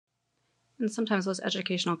And sometimes those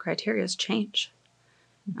educational criteria change.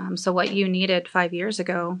 So what you needed 5 years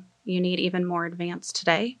ago, you need even more advanced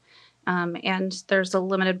today. And there's a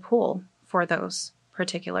limited pool for those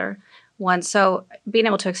particular ones. So being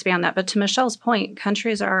able to expand that. But to Michelle's point,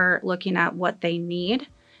 countries are looking at what they need,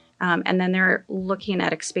 and then they're looking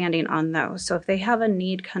at expanding on those. So if they have a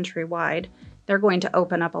need countrywide, they're going to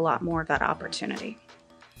open up a lot more of that opportunity.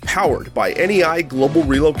 Powered by NEI Global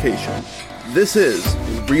Relocation. This is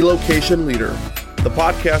Relocation Leader, the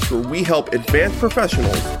podcast where we help advanced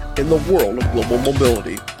professionals in the world of global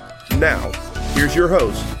mobility. Now, here's your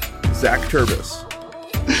host, Zach Turbis.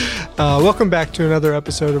 Welcome back to another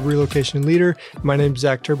episode of Relocation Leader. My name is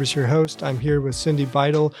Zach Turbis, your host. I'm here with Cindy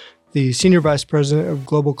Beitel, the Senior Vice President of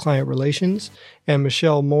Global Client Relations, and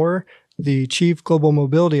Michelle Moore, the Chief Global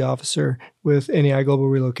Mobility Officer with NEI Global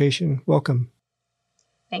Relocation. Welcome.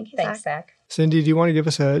 Thank you, Thanks, Zach. Cindy, do you want to give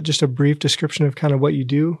us just a brief description of kind of what you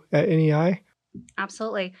do at NEI?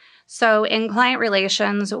 Absolutely. So in client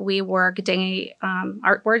relations, we work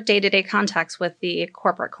we're day-to-day contacts with the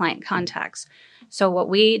corporate client contacts. So what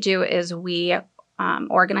we do is we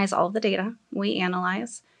organize all of the data, we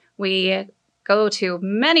analyze, we go to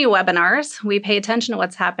many webinars, we pay attention to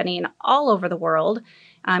what's happening all over the world,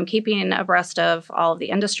 keeping abreast of all of the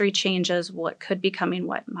industry changes, what could be coming,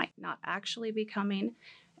 what might not actually be coming.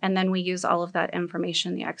 And then we use all of that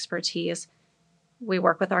information, the expertise. We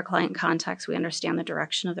work with our client contacts. We understand the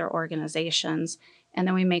direction of their organizations, and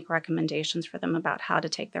then we make recommendations for them about how to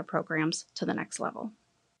take their programs to the next level.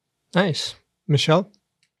 Nice. Michelle?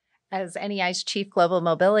 As NEI's Chief Global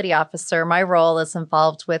Mobility Officer, my role is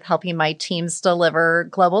involved with helping my teams deliver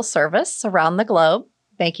global service around the globe,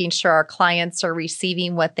 making sure our clients are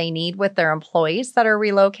receiving what they need with their employees that are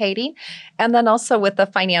relocating, and then also with the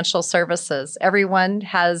financial services. Everyone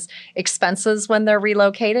has expenses when they're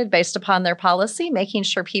relocated based upon their policy. Making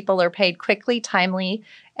sure people are paid quickly, timely,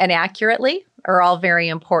 and accurately are all very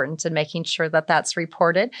important in making sure that that's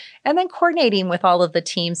reported. And then coordinating with all of the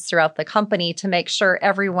teams throughout the company to make sure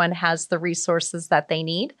everyone has the resources that they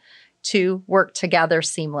need to work together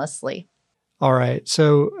seamlessly. All right.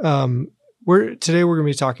 So, Today we're going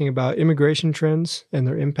to be talking about immigration trends and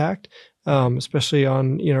their impact, especially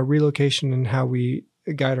on relocation and how we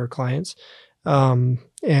guide our clients.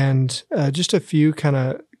 And just a few kind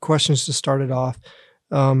of questions to start it off.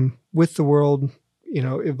 With the world,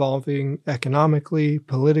 evolving economically,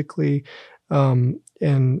 politically,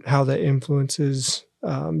 and how that influences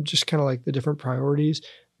just kind of like the different priorities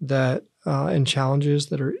that and challenges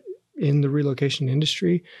that are in the relocation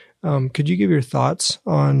industry. Could you give your thoughts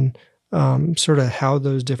on sort of how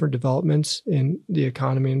those different developments in the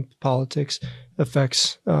economy and politics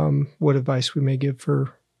affects what advice we may give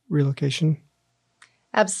for relocation?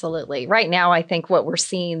 Absolutely. Right now, I think what we're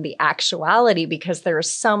seeing, the actuality, because there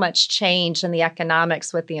is so much change in the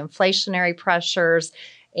economics with the inflationary pressures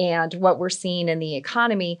and what we're seeing in the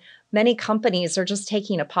economy, many companies are just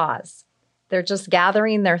taking a pause. They're just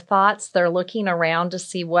gathering their thoughts. They're looking around to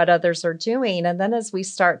see what others are doing. And then as we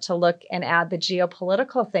start to look and add the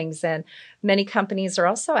geopolitical things in, many companies are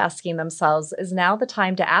also asking themselves, is now the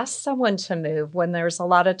time to ask someone to move when there's a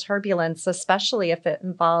lot of turbulence, especially if it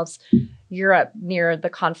involves Europe near the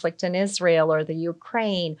conflict in Israel or the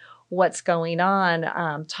Ukraine, what's going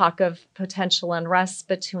on, talk of potential unrest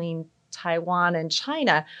between Taiwan and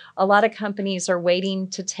China. A lot of companies are waiting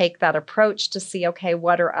to take that approach to see, okay,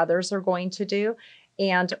 what are others are going to do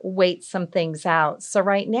and wait some things out. So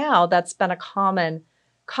right now, that's been a common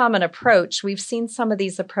approach. We've seen some of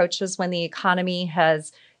these approaches when the economy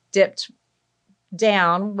has dipped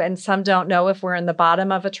down, and some don't know if we're in the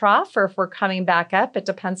bottom of a trough or if we're coming back up. It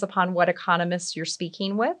depends upon what economists you're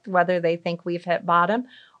speaking with, whether they think we've hit bottom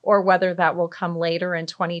or whether that will come later in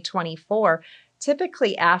 2024.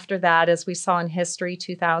 Typically after that, as we saw in history,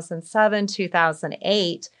 2007,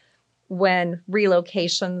 2008, when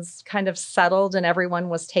relocations kind of settled and everyone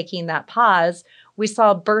was taking that pause, we saw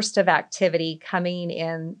a burst of activity coming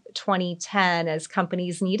in 2010 as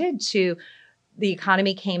companies the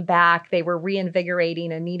economy came back, they were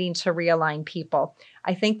reinvigorating and needing to realign people.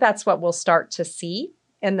 I think that's what we'll start to see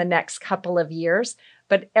in the next couple of years.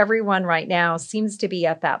 But everyone right now seems to be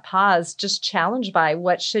at that pause, just challenged by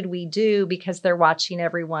what should we do, because they're watching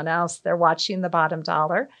everyone else. They're watching the bottom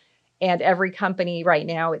dollar. And every company right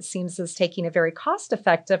now, it seems, is taking a very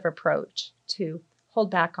cost-effective approach to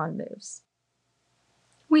hold back on moves.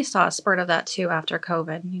 We saw a spurt of that too after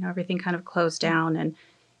COVID. Everything kind of closed down, and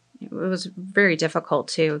it was very difficult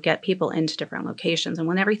to get people into different locations. And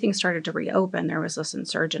when everything started to reopen, there was this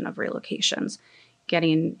insurgence of relocations,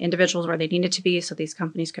 getting individuals where they needed to be so these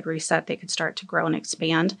companies could reset, they could start to grow and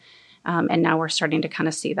expand. And now we're starting to kind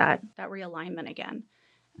of see that realignment again.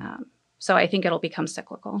 So I think it'll become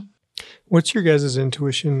cyclical. What's your guys'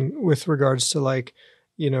 intuition with regards to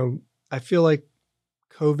I feel like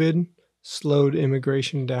COVID slowed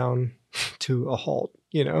immigration down to a halt,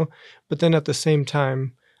 but then at the same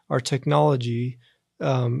time, our technology,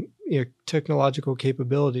 technological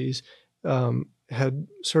capabilities had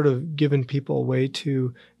sort of given people a way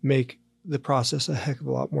to make the process a heck of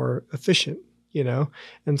a lot more efficient,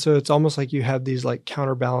 And so it's almost like you had these like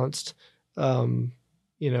counterbalanced,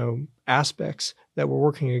 aspects that were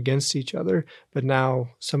working against each other. But now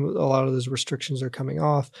a lot of those restrictions are coming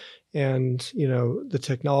off, and, the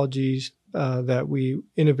technologies that we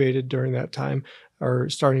innovated during that time are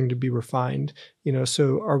starting to be refined,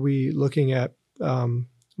 So are we looking at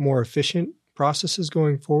more efficient processes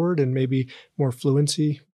going forward and maybe more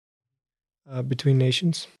fluency between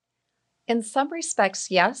nations? In some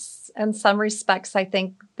respects, yes. In some respects, I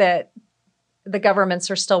think that the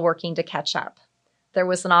governments are still working to catch up. There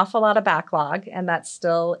was an awful lot of backlog, and that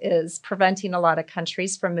still is preventing a lot of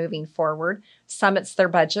countries from moving forward. Some it's their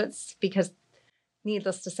budgets, because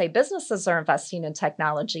needless to say, businesses are investing in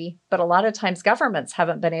technology, but a lot of times governments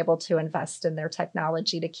haven't been able to invest in their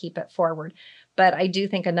technology to keep it forward. But I do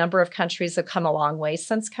think a number of countries have come a long way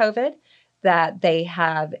since COVID, that they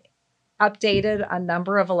have updated a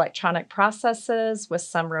number of electronic processes with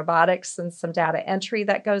some robotics and some data entry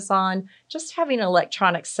that goes on. Just having an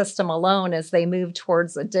electronic system alone as they move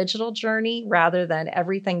towards a digital journey rather than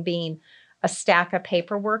everything being a stack of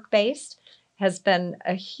paperwork based has been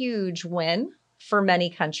a huge win for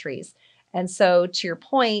many countries. And so to your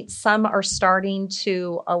point, some are starting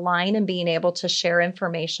to align and being able to share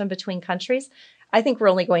information between countries. I think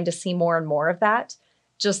we're only going to see more and more of that.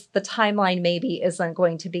 Just the timeline maybe isn't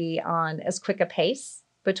going to be on as quick a pace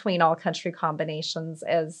between all country combinations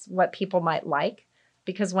as what people might like,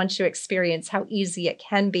 because once you experience how easy it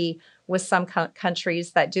can be with some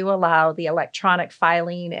countries that do allow the electronic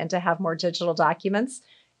filing and to have more digital documents,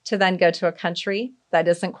 to then go to a country that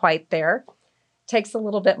isn't quite there, takes a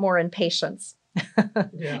little bit more impatience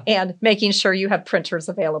and making sure you have printers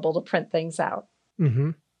available to print things out.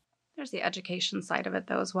 Mm-hmm. There's the education side of it,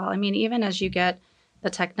 though, as well. I mean, even as you get the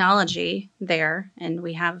technology there and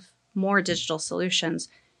we have more digital solutions,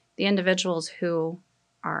 the individuals who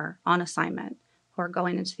are on assignment, who are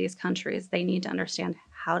going into these countries, they need to understand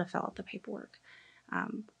how to fill out the paperwork,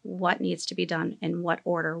 what needs to be done in what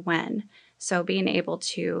order, when. So being able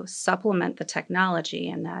to supplement the technology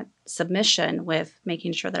and that submission with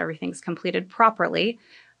making sure that everything's completed properly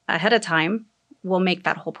ahead of time will make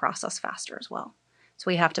that whole process faster as well. So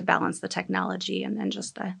we have to balance the technology and then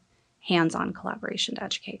just the hands-on collaboration to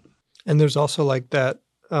educate. And there's also like that,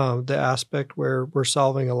 the aspect where we're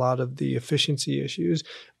solving a lot of the efficiency issues,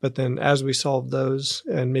 but then as we solve those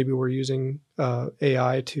and maybe we're using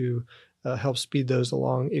AI to help speed those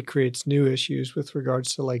along, it creates new issues with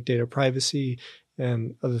regards to like data privacy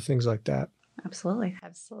and other things like that. Absolutely.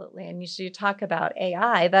 Absolutely. And you talk about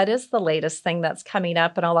AI, that is the latest thing that's coming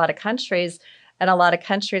up in a lot of countries. And a lot of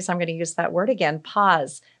countries, I'm going to use that word again,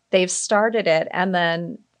 pause. They've started it, and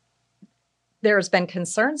then there's been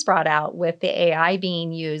concerns brought out with the AI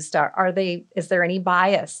being used. Is there any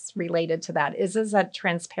bias related to that? Is that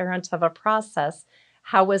transparent of a process?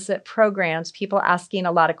 How was it programmed? People asking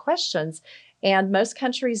a lot of questions. And most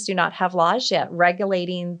countries do not have laws yet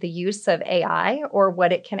regulating the use of AI or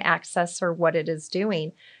what it can access or what it is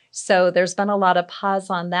doing. So there's been a lot of pause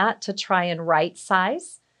on that to try and right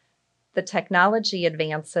size the technology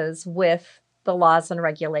advances with the laws and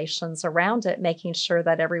regulations around it, making sure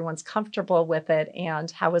that everyone's comfortable with it,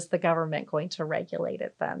 and how is the government going to regulate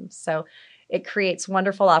it then? So it creates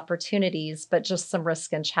wonderful opportunities, but just some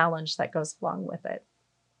risk and challenge that goes along with it.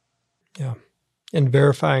 Yeah. And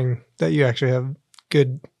verifying that you actually have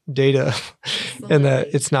good data and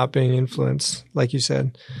that it's not being influenced, like you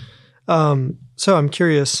said. So I'm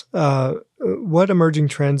curious, what emerging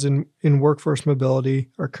trends in workforce mobility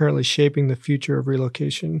are currently shaping the future of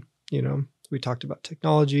relocation? We talked about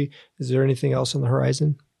technology. Is there anything else on the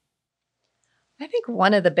horizon? I think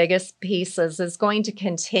one of the biggest pieces is going to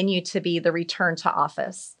continue to be the return to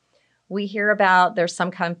office. We hear about there's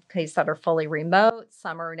some companies that are fully remote.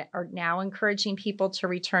 Some are now encouraging people to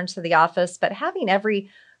return to the office, but having every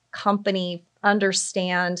company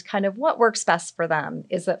understand kind of what works best for them.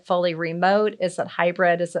 Is it fully remote? Is it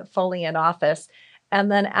hybrid? Is it fully in office?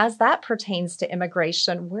 And then as that pertains to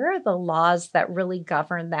immigration, where are the laws that really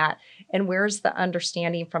govern that? And where's the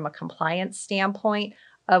understanding from a compliance standpoint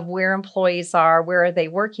of where employees are, where are they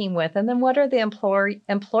working with, and then what are the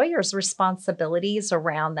employer's responsibilities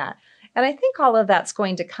around that? And I think all of that's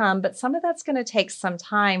going to come, but some of that's going to take some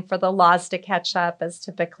time for the laws to catch up, as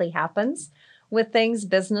typically happens with things.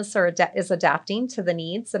 Business is adapting to the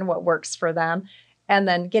needs and what works for them. And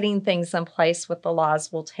then getting things in place with the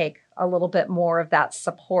laws will take a little bit more of that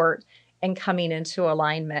support and coming into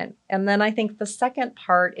alignment. And then I think the second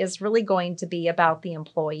part is really going to be about the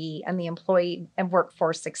employee and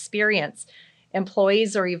workforce experience.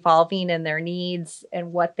 Employees are evolving in their needs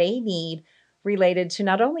and what they need related to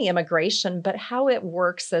not only immigration, but how it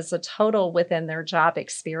works as a total within their job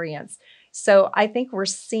experience. So I think we're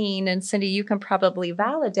seeing, and Cindy, you can probably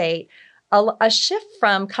validate, a shift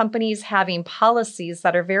from companies having policies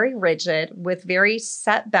that are very rigid with very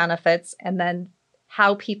set benefits, and then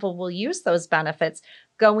how people will use those benefits,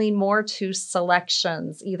 going more to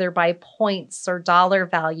selections, either by points or dollar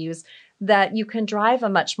values, that you can drive a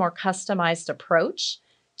much more customized approach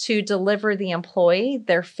to deliver the employee,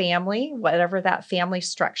 their family, whatever that family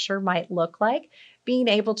structure might look like, being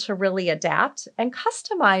able to really adapt and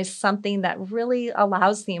customize something that really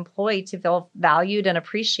allows the employee to feel valued and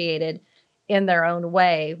appreciated in their own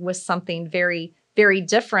way, with something very, very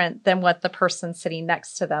different than what the person sitting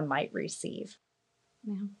next to them might receive.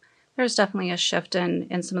 Yeah. There's definitely a shift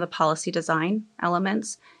in some of the policy design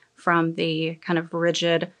elements from the kind of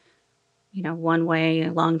rigid, one way,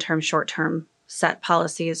 long-term, short-term set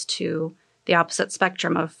policies to the opposite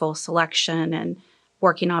spectrum of full selection and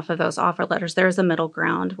working off of those offer letters. There's a middle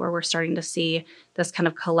ground where we're starting to see this kind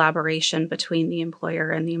of collaboration between the employer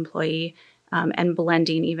and the employee, and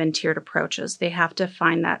blending even tiered approaches. They have to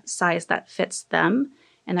find that size that fits them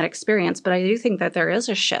and that experience. But I do think that there is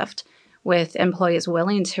a shift with employees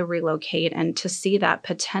willing to relocate and to see that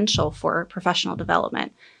potential for professional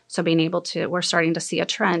development. So we're starting to see a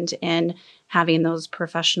trend in having those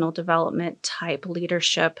professional development type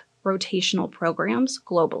leadership rotational programs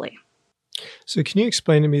globally. So can you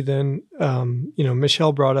explain to me then,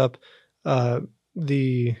 Michelle brought up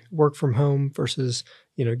the work from home versus,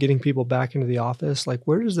 getting people back into the office. Like,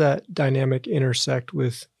 where does that dynamic intersect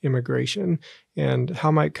with immigration, and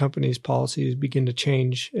how might companies' policies begin to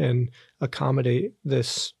change and accommodate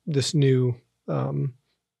this new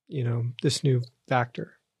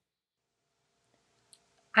factor?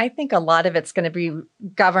 I think a lot of it's going to be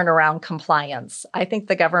governed around compliance. I think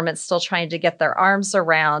the government's still trying to get their arms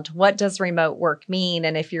around what does remote work mean,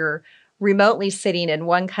 and if you're remotely sitting in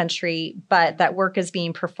one country, but that work is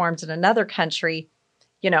being performed in another country,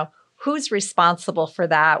 who's responsible for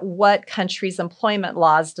that? What country's employment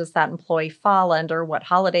laws does that employee fall under? What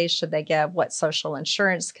holidays should they give? What social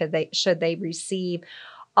insurance should they receive?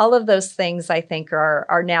 All of those things, I think,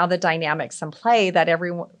 are now the dynamics in play that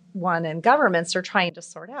everyone in governments are trying to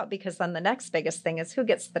sort out, because then the next biggest thing is who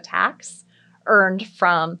gets the tax earned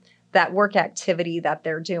from that work activity that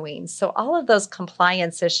they're doing. So all of those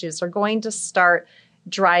compliance issues are going to start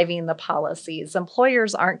driving the policies.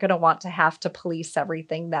 Employers aren't going to want to have to police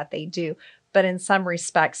everything that they do, but in some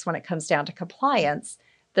respects, when it comes down to compliance,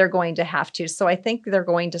 they're going to have to. So I think they're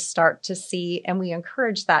going to start to see, and we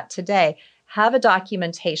encourage that today, have a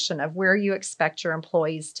documentation of where you expect your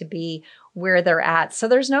employees to be, where they're at. So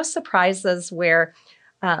there's no surprises where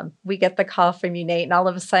we get the call from you, Nate, and all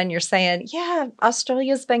of a sudden you're saying, yeah,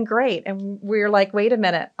 Australia's been great. And we're like, wait a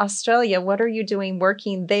minute, Australia, what are you doing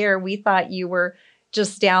working there? We thought you were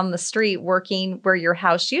just down the street working where your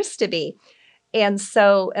house used to be. And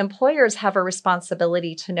so employers have a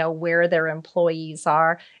responsibility to know where their employees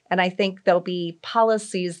are. And I think there'll be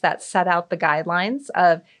policies that set out the guidelines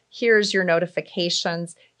of, here's your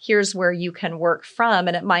notifications, here's where you can work from.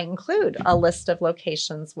 And it might include a list of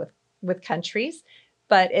locations with countries,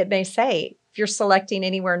 but it may say, if you're selecting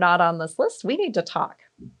anywhere not on this list, we need to talk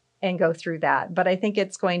and go through that. But I think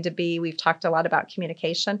it's going to be, we've talked a lot about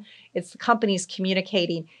communication. It's the companies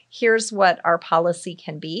communicating, here's what our policy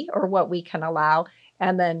can be or what we can allow,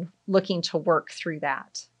 and then looking to work through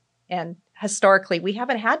that. And historically, we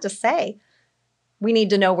haven't had to say, we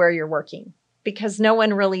need to know where you're working, because no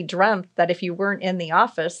one really dreamt that if you weren't in the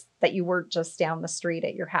office, that you weren't just down the street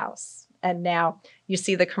at your house. And now you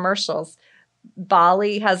see the commercials.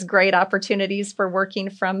 Bali has great opportunities for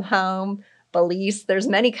working from home. Belize, there's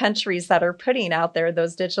many countries that are putting out there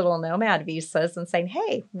those digital nomad visas and saying,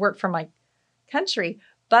 hey, work for my country.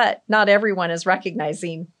 But not everyone is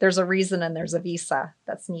recognizing there's a reason and there's a visa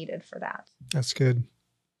that's needed for that. That's good.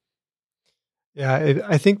 Yeah,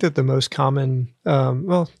 I think that the most common,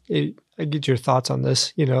 I get your thoughts on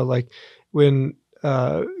this, like when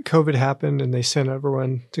COVID happened and they sent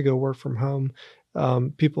everyone to go work from home,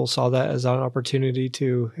 people saw that as an opportunity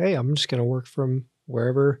to, hey, I'm just going to work from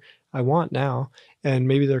wherever I want now. And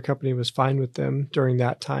maybe their company was fine with them during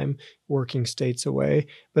that time working states away.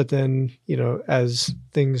 But then, as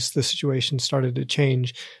the situation started to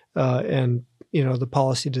change, and, the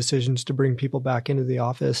policy decisions to bring people back into the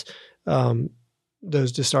office,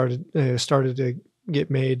 those just started to get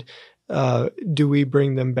made. Do we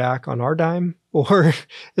bring them back on our dime, or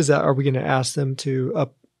are we going to ask them to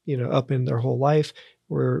up in their whole life?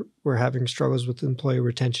 We're having struggles with employee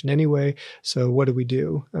retention anyway. So what do we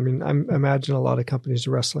do? I mean, I imagine a lot of companies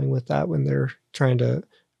are wrestling with that when they're trying to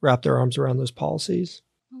wrap their arms around those policies.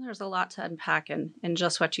 Well, there's a lot to unpack in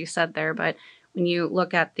just what you said there. But when you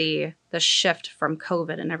look at the shift from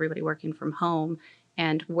COVID and everybody working from home,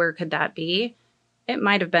 and where could that be? It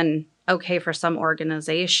might have been okay for some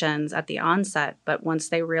organizations at the onset, but once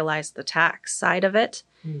they realized the tax side of it,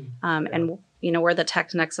 and where the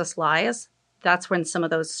tech nexus lies, that's when some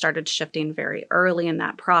of those started shifting very early in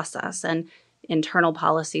that process, and internal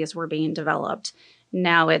policies were being developed.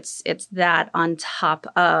 Now it's that on top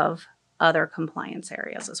of other compliance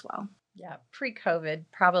areas as well. Yeah, pre-COVID,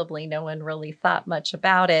 probably no one really thought much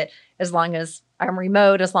about it. As long as I'm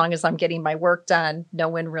remote, as long as I'm getting my work done, no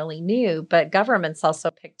one really knew. But governments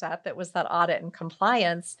also picked up. It was that audit and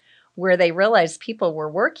compliance where they realized people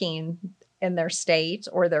were working in their state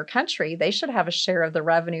or their country. They should have a share of the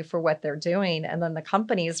revenue for what they're doing. And then the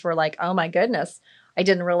companies were like, oh my goodness, I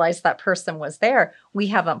didn't realize that person was there. We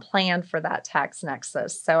haven't planned for that tax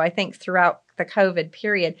nexus. So I think throughout the COVID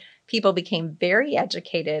period, people became very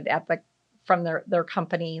educated from their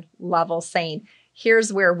company level, saying,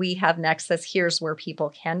 here's where we have nexus, here's where people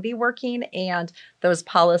can be working. And those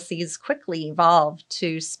policies quickly evolved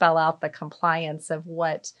to spell out the compliance of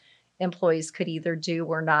what employees could either do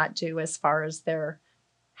or not do as far as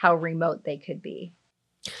how remote they could be.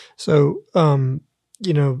 So,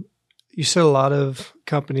 you said a lot of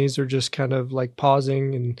companies are just kind of like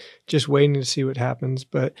pausing and just waiting to see what happens.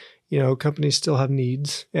 But, companies still have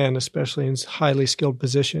needs, and especially in highly skilled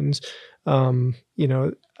positions,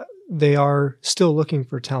 they are still looking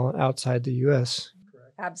for talent outside the U.S.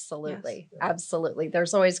 Absolutely. Yes. Absolutely.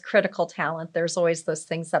 There's always critical talent. There's always those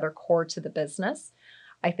things that are core to the business.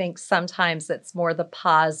 I think sometimes it's more the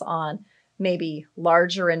pause on maybe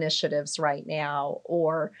larger initiatives right now,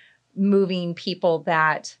 or moving people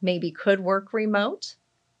that maybe could work remote,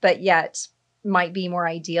 but yet might be more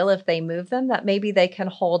ideal if they move them, that maybe they can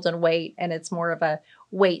hold and wait. And it's more of a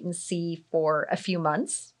wait and see for a few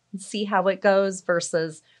months and see how it goes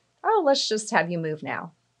versus, oh, let's just have you move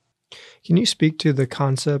now. Can you speak to the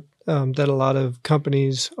concept that a lot of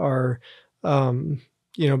companies are,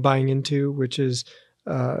 buying into, which is,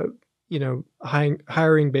 hiring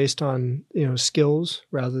based on, skills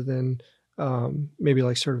rather than maybe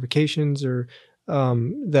like certifications, or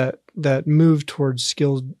that move towards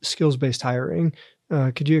skills-based hiring?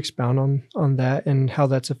 Could you expound on that and how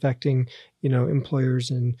that's affecting,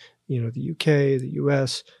 employers in, the UK, the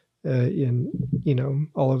US, in,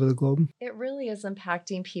 all over the globe? It really is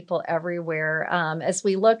impacting people everywhere. As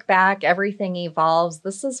we look back, everything evolves.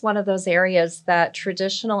 This is one of those areas that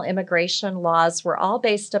traditional immigration laws were all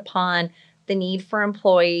based upon the need for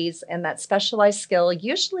employees, and that specialized skill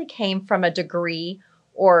usually came from a degree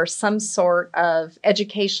or some sort of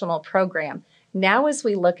educational program. Now, as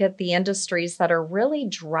we look at the industries that are really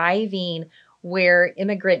driving where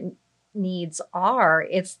immigrant needs are,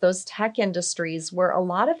 it's those tech industries where a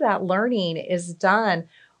lot of that learning is done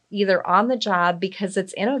either on the job because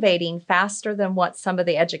it's innovating faster than what some of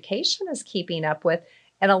the education is keeping up with.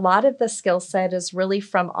 And a lot of the skill set is really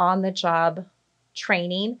from on the job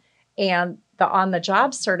training and the on the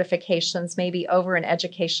job certifications, maybe over an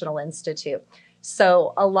educational institute.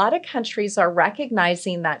 So a lot of countries are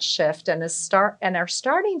recognizing that shift and are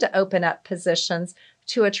starting to open up positions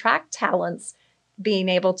to attract talents, being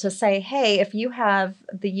able to say, hey, if you have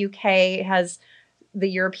the UK has the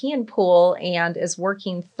European pool and is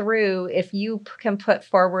working through, if you can put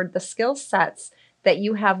forward the skill sets that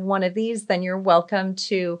you have one of these, then you're welcome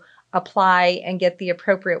to apply and get the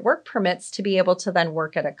appropriate work permits to be able to then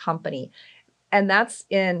work at a company. And that's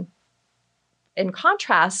in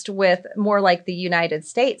contrast with more like the United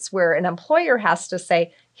States, where an employer has to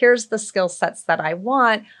say, here's the skill sets that I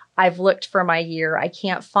want. I've looked for my year. I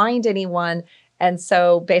can't find anyone. And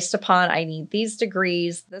so based upon, I need these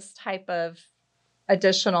degrees, this type of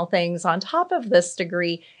additional things on top of this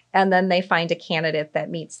degree, and then they find a candidate that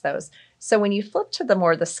meets those. So when you flip to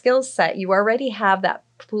the skill set, you already have that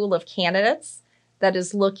pool of candidates that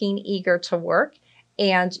is looking eager to work,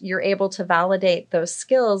 and you're able to validate those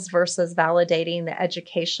skills versus validating the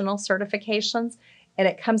educational certifications. And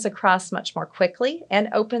it comes across much more quickly and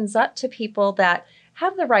opens up to people that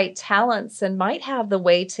have the right talents and might have the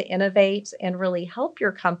way to innovate and really help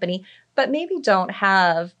your company, but maybe don't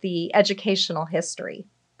have the educational history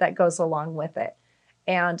that goes along with it.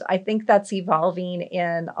 And I think that's evolving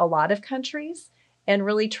in a lot of countries and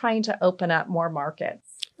really trying to open up more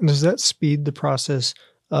markets. And does that speed the process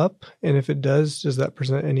up? And if it does that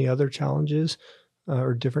present any other challenges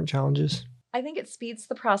or different challenges? I think it speeds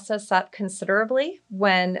the process up considerably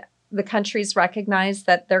when the countries recognize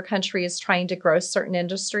that their country is trying to grow certain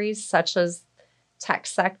industries, such as tech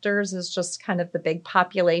sectors is just kind of the big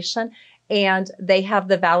population, and they have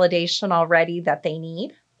the validation already that they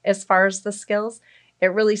need as far as the skills.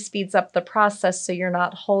 It really speeds up the process so you're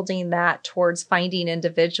not holding that towards finding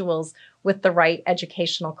individuals with the right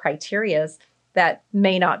educational criterias that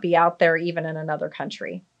may not be out there even in another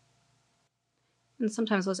country. And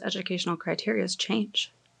sometimes those educational criteria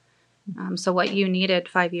change. So what you needed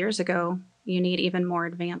 5 years ago, you need even more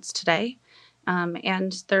advanced today.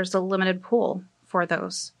 And there's a limited pool for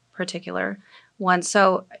those particular ones.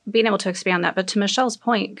 So being able to expand that. But to Michelle's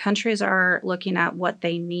point, countries are looking at what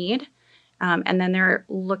they need. And then they're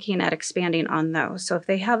looking at expanding on those. So if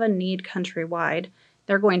they have a need countrywide,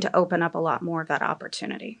 they're going to open up a lot more of that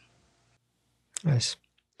opportunity. Nice.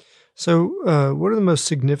 So what are the most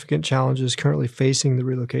significant challenges currently facing the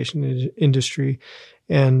relocation industry,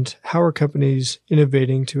 and how are companies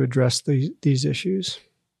innovating to address these issues?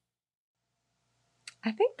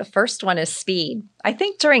 I think the first one is speed. I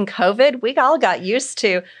think during COVID, we all got used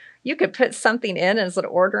to, you could put something in as an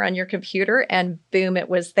order on your computer and boom, it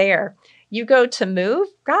was there. You go to move,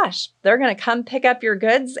 gosh, they're going to come pick up your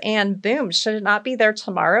goods and boom, should it not be there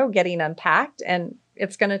tomorrow getting unpacked? And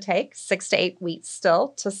it's going to take 6 to 8 weeks still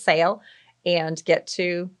to sail and get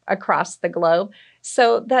to across the globe.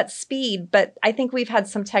 So that's speed. But I think we've had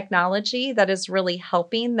some technology that is really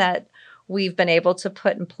helping that we've been able to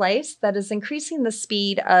put in place that is increasing the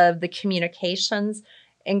speed of the communications,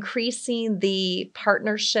 increasing the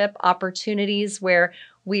partnership opportunities where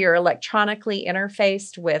we are electronically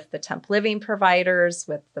interfaced with the temp living providers,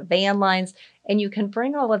 with the van lines, and you can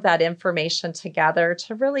bring all of that information together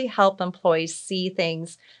to really help employees see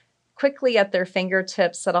things quickly at their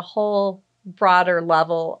fingertips at a whole broader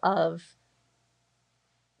level of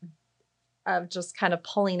just kind of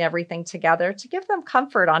pulling everything together to give them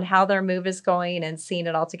comfort on how their move is going and seeing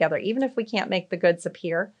it all together. Even if we can't make the goods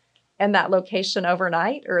appear in that location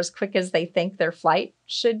overnight or as quick as they think their flight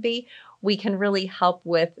should be, we can really help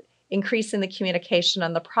with increasing the communication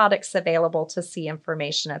on the products available to see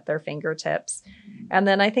information at their fingertips. And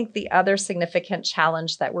then I think the other significant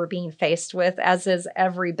challenge that we're being faced with, as is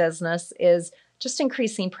every business, is just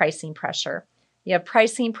increasing pricing pressure. You have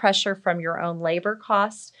pricing pressure from your own labor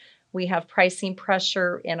costs. We have pricing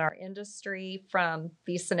pressure in our industry from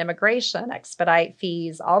visa and immigration, expedite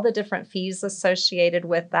fees, all the different fees associated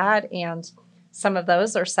with that. And some of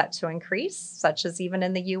those are set to increase, such as even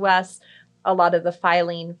in the U.S., a lot of the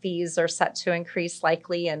filing fees are set to increase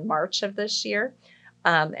likely in March of this year,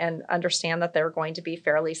 and understand that they're going to be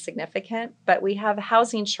fairly significant. But we have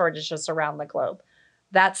housing shortages around the globe.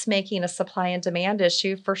 That's making a supply and demand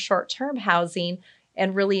issue for short-term housing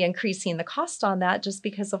and really increasing the cost on that just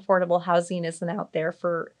because affordable housing isn't out there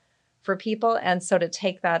for people. And so to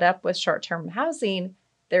take that up with short-term housing,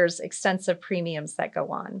 there's extensive premiums that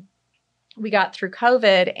go on. We got through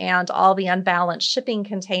COVID and all the unbalanced shipping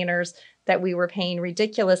containers that we were paying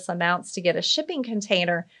ridiculous amounts to get a shipping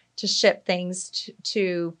container to ship things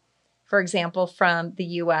to, for example, from the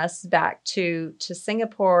US back to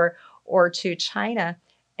Singapore or to China.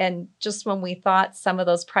 And just when we thought some of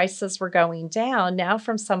those prices were going down, now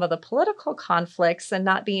from some of the political conflicts and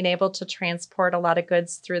not being able to transport a lot of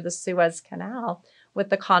goods through the Suez Canal with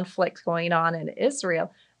the conflict going on in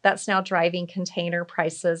Israel, that's now driving container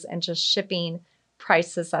prices and just shipping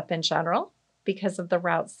prices up in general because of the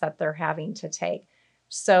routes that they're having to take.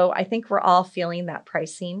 So I think we're all feeling that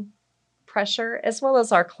pricing pressure, as well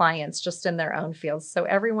as our clients just in their own fields. So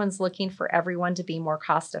everyone's looking for everyone to be more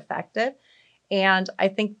cost effective. And I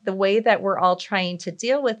think the way that we're all trying to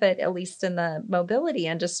deal with it, at least in the mobility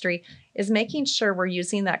industry, is making sure we're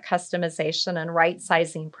using that customization and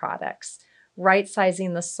right-sizing products,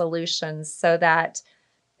 right-sizing the solutions so that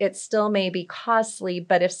it still may be costly,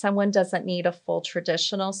 but if someone doesn't need a full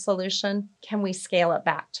traditional solution, can we scale it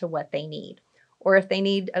back to what they need? Or if they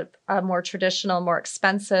need a more traditional, more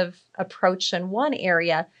expensive approach in one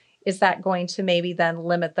area, is that going to maybe then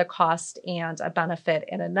limit the cost and a benefit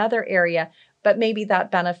in another area? But maybe that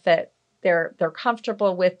benefit they're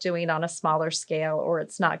comfortable with doing on a smaller scale, or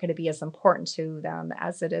it's not going to be as important to them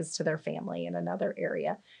as it is to their family in another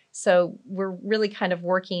area. So we're really kind of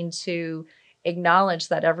working to acknowledge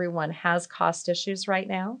that everyone has cost issues right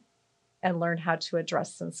now and learn how to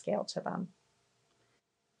address and scale to them.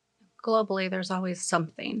 Globally, there's always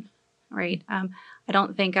something, right? I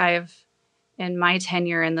don't think I've, in my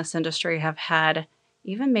tenure in this industry, have had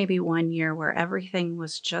even maybe 1 year where everything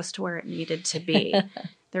was just where it needed to be.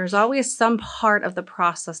 There's always some part of the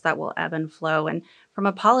process that will ebb and flow. And from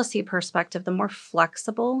a policy perspective, the more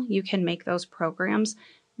flexible you can make those programs,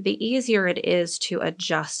 the easier it is to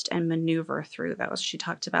adjust and maneuver through those. She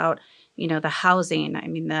talked about, the housing. I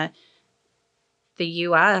mean, the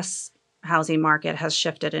U.S. housing market has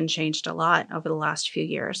shifted and changed a lot over the last few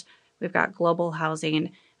years. We've got global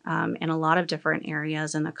housing in a lot of different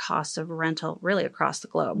areas and the cost of rental really across the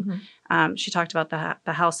globe. Mm-hmm. She talked about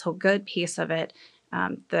the household good piece of it,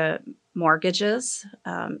 the mortgages,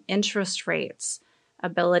 interest rates,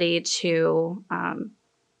 ability to,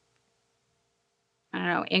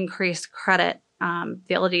 increase credit, the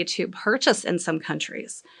ability to purchase in some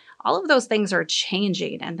countries. All of those things are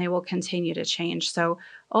changing and they will continue to change. So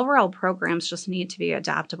overall programs just need to be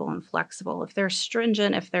adaptable and flexible. If they're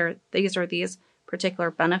stringent, if these are these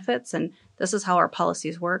particular benefits and this is how our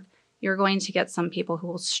policies work, you're going to get some people who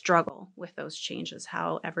will struggle with those changes,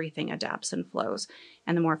 how everything adapts and flows.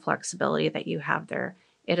 And the more flexibility that you have there,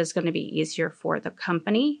 it is going to be easier for the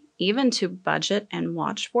company even to budget and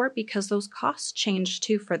watch for it because those costs change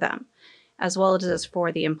too for them, as well as it is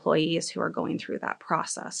for the employees who are going through that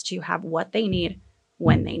process to have what they need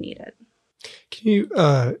when they need it. Can you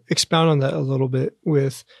expound on that a little bit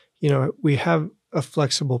with, we have a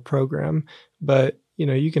flexible program, but,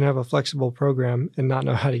 you can have a flexible program and not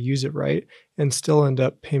know how to use it right and still end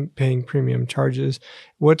up paying premium charges.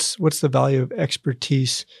 What's the value of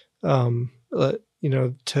expertise, to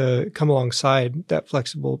come alongside that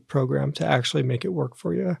flexible program to actually make it work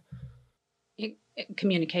for you?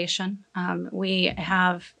 Communication. We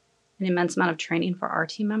have an immense amount of training for our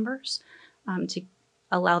team members to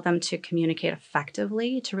allow them to communicate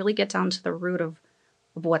effectively, to really get down to the root of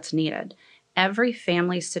what's needed. Every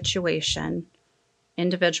family situation,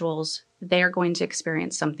 individuals, they are going to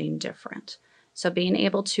experience something different. So being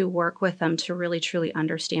able to work with them to really truly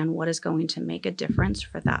understand what is going to make a difference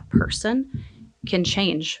for that person can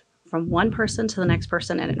change from one person to the next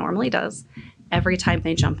person, and it normally does every time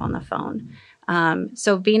they jump on the phone.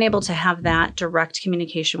 So being able to have that direct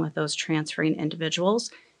communication with those transferring individuals,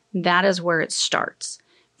 that is where it starts.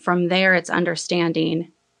 From there, it's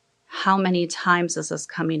understanding how many times is this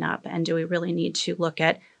coming up, and do we really need to look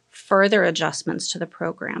at further adjustments to the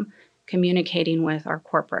program, communicating with our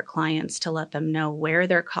corporate clients to let them know where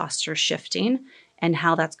their costs are shifting and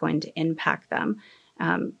how that's going to impact them.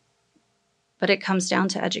 But it comes down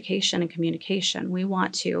to education and communication. We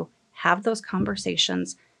want to have those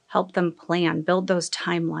conversations, help them plan, build those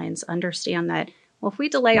timelines, understand that, well, if we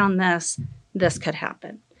delay on this, this could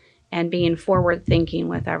happen. And being forward thinking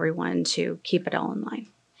with everyone to keep it all in line.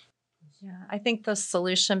 Yeah, I think the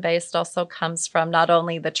solution-based also comes from not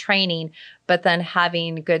only the training, but then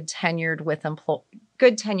having good tenured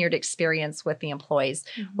experience with the employees.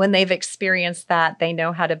 Mm-hmm. When they've experienced that, they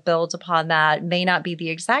know how to build upon that. It may not be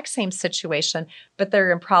the exact same situation, but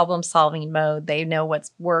they're in problem-solving mode. They know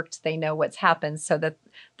what's worked. They know what's happened, so that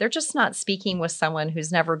they're just not speaking with someone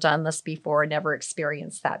who's never done this before, never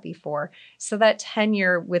experienced that before. So that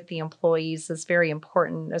tenure with the employees is very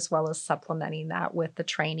important, as well as supplementing that with the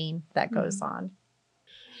training that goes on.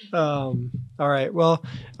 All right. Well,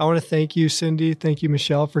 I want to thank you, Cindy. Thank you,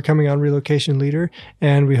 Michelle, for coming on Relocation Leader.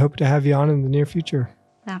 And we hope to have you on in the near future.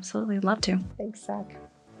 Absolutely. Love to. Thanks, Zach.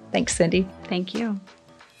 Thanks, Cindy. Thank you.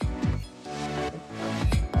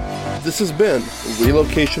 This has been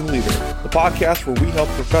Relocation Leader, the podcast where we help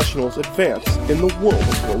professionals advance in the world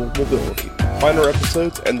of global mobility. Find our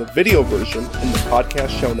episodes and the video version in the podcast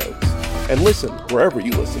show notes. And listen wherever you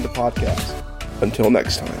listen to podcasts. Until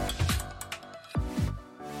next time.